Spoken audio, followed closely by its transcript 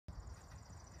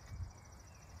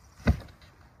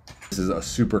This is a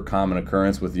super common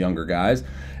occurrence with younger guys,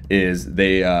 is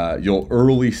you'll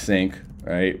early sink,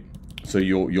 right? So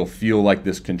you'll feel like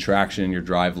this contraction in your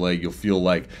drive leg. You'll feel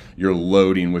like you're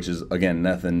loading, which is, again,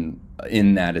 nothing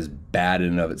in that is bad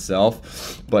in and of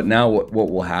itself. But now what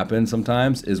will happen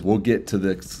sometimes is we'll get to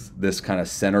this kind of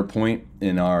center point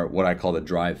in our, what I call the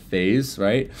drive phase,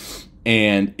 right?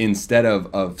 And instead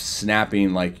of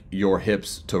snapping like your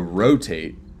hips to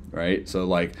rotate, right? So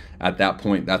like at that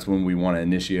point, that's when we want to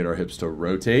initiate our hips to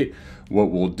rotate. What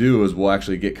we'll do is we'll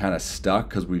actually get kind of stuck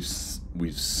because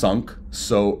we've sunk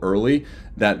so early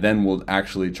that then we'll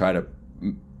actually try to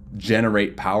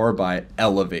generate power by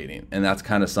elevating. And that's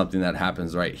kind of something that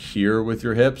happens right here with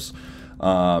your hips,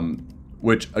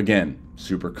 which again,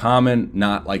 super common,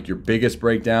 not like your biggest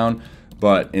breakdown,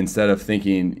 but instead of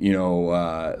thinking, you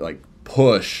know, like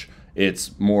push,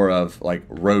 it's more of like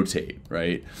rotate,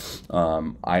 right?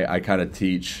 I kind of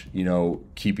teach, you know,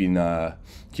 keeping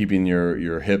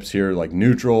your hips here like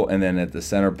neutral, and then at the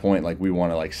center point, like we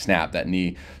want to like snap. That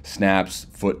knee snaps,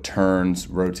 foot turns,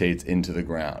 rotates into the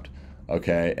ground,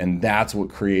 okay? And that's what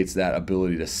creates that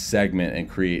ability to segment and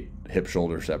create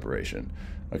hip-shoulder separation,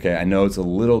 okay? I know it's a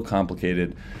little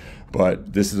complicated,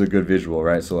 but this is a good visual,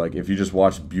 right? So like if you just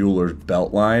watch Buehler's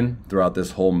belt line throughout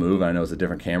this whole move, I know it's a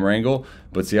different camera angle,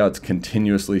 but see how it's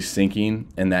continuously sinking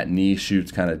and that knee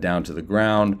shoots kind of down to the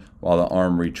ground while the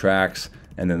arm retracts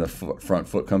and then the front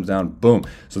foot comes down, boom.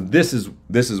 So this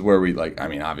is where we, like, I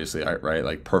mean, obviously, right,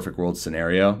 like perfect world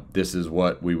scenario, this is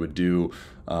what we would do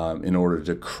in order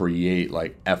to create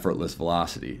like effortless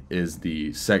velocity, is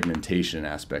the segmentation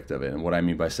aspect of it. And what I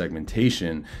mean by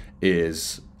segmentation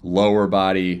is lower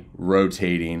body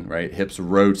rotating, right? Hips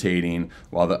rotating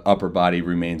while the upper body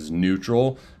remains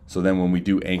neutral. So then when we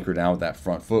do anchor down with that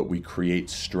front foot, we create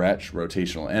stretch,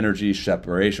 rotational energy,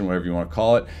 separation, whatever you want to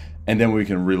call it. And then we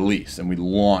can release and we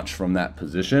launch from that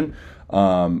position.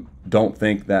 Don't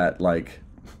think that, like,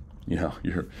 you know,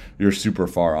 you're super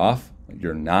far off.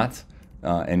 You're not,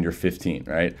 and you're 15,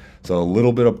 right? So a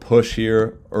little bit of push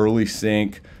here, early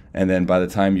sink, and then by the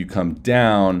time you come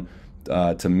down,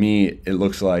 to me, it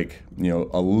looks like, you know,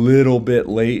 a little bit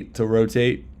late to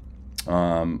rotate.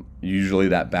 Usually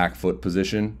that back foot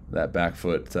position, that back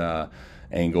foot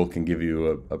angle can give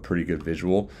you a pretty good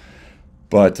visual.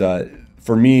 But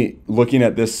for me, looking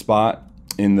at this spot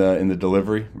in the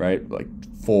delivery, right, like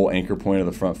full anchor point of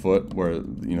the front foot where,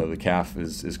 you know, the calf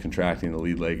is contracting, the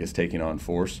lead leg is taking on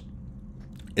force.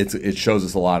 It shows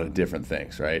us a lot of different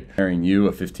things, right? Comparing you,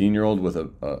 a 15-year-old, with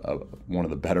one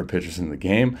of the better pitchers in the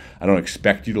game, I don't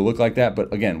expect you to look like that.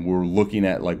 But again, we're looking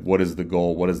at like, what is the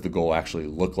goal? What does the goal actually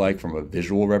look like from a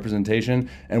visual representation,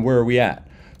 and where are we at?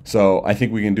 So I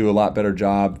think we can do a lot better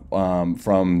job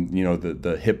from, you know,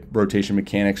 the hip rotation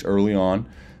mechanics early on,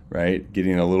 right?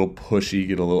 Getting a little pushy,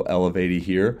 get a little elevated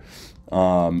here.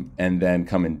 And then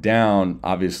coming down,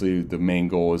 obviously the main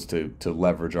goal is to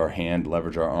leverage our hand,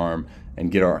 leverage our arm, and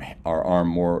get our arm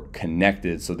more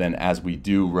connected. So then as we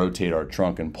do rotate our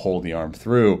trunk and pull the arm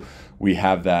through, we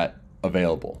have that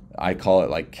available. I call it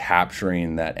like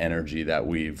capturing that energy that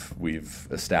we've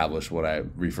established, what I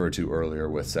referred to earlier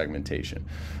with segmentation.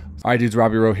 All right, dudes,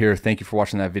 Robby Rowe here. Thank you for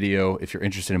watching that video. If you're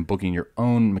interested in booking your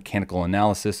own mechanical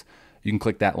analysis, you can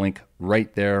click that link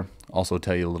right there. Also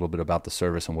tell you a little bit about the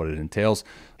service and what it entails.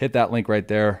 Hit that link right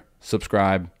there,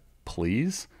 subscribe,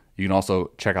 please. You can also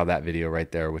check out that video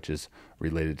right there, which is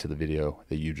related to the video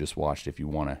that you just watched if you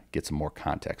want to get some more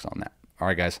context on that. All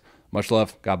right, guys, much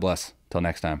love. God bless. Till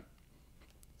next time.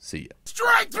 See ya.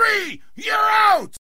 Strike three! You're out!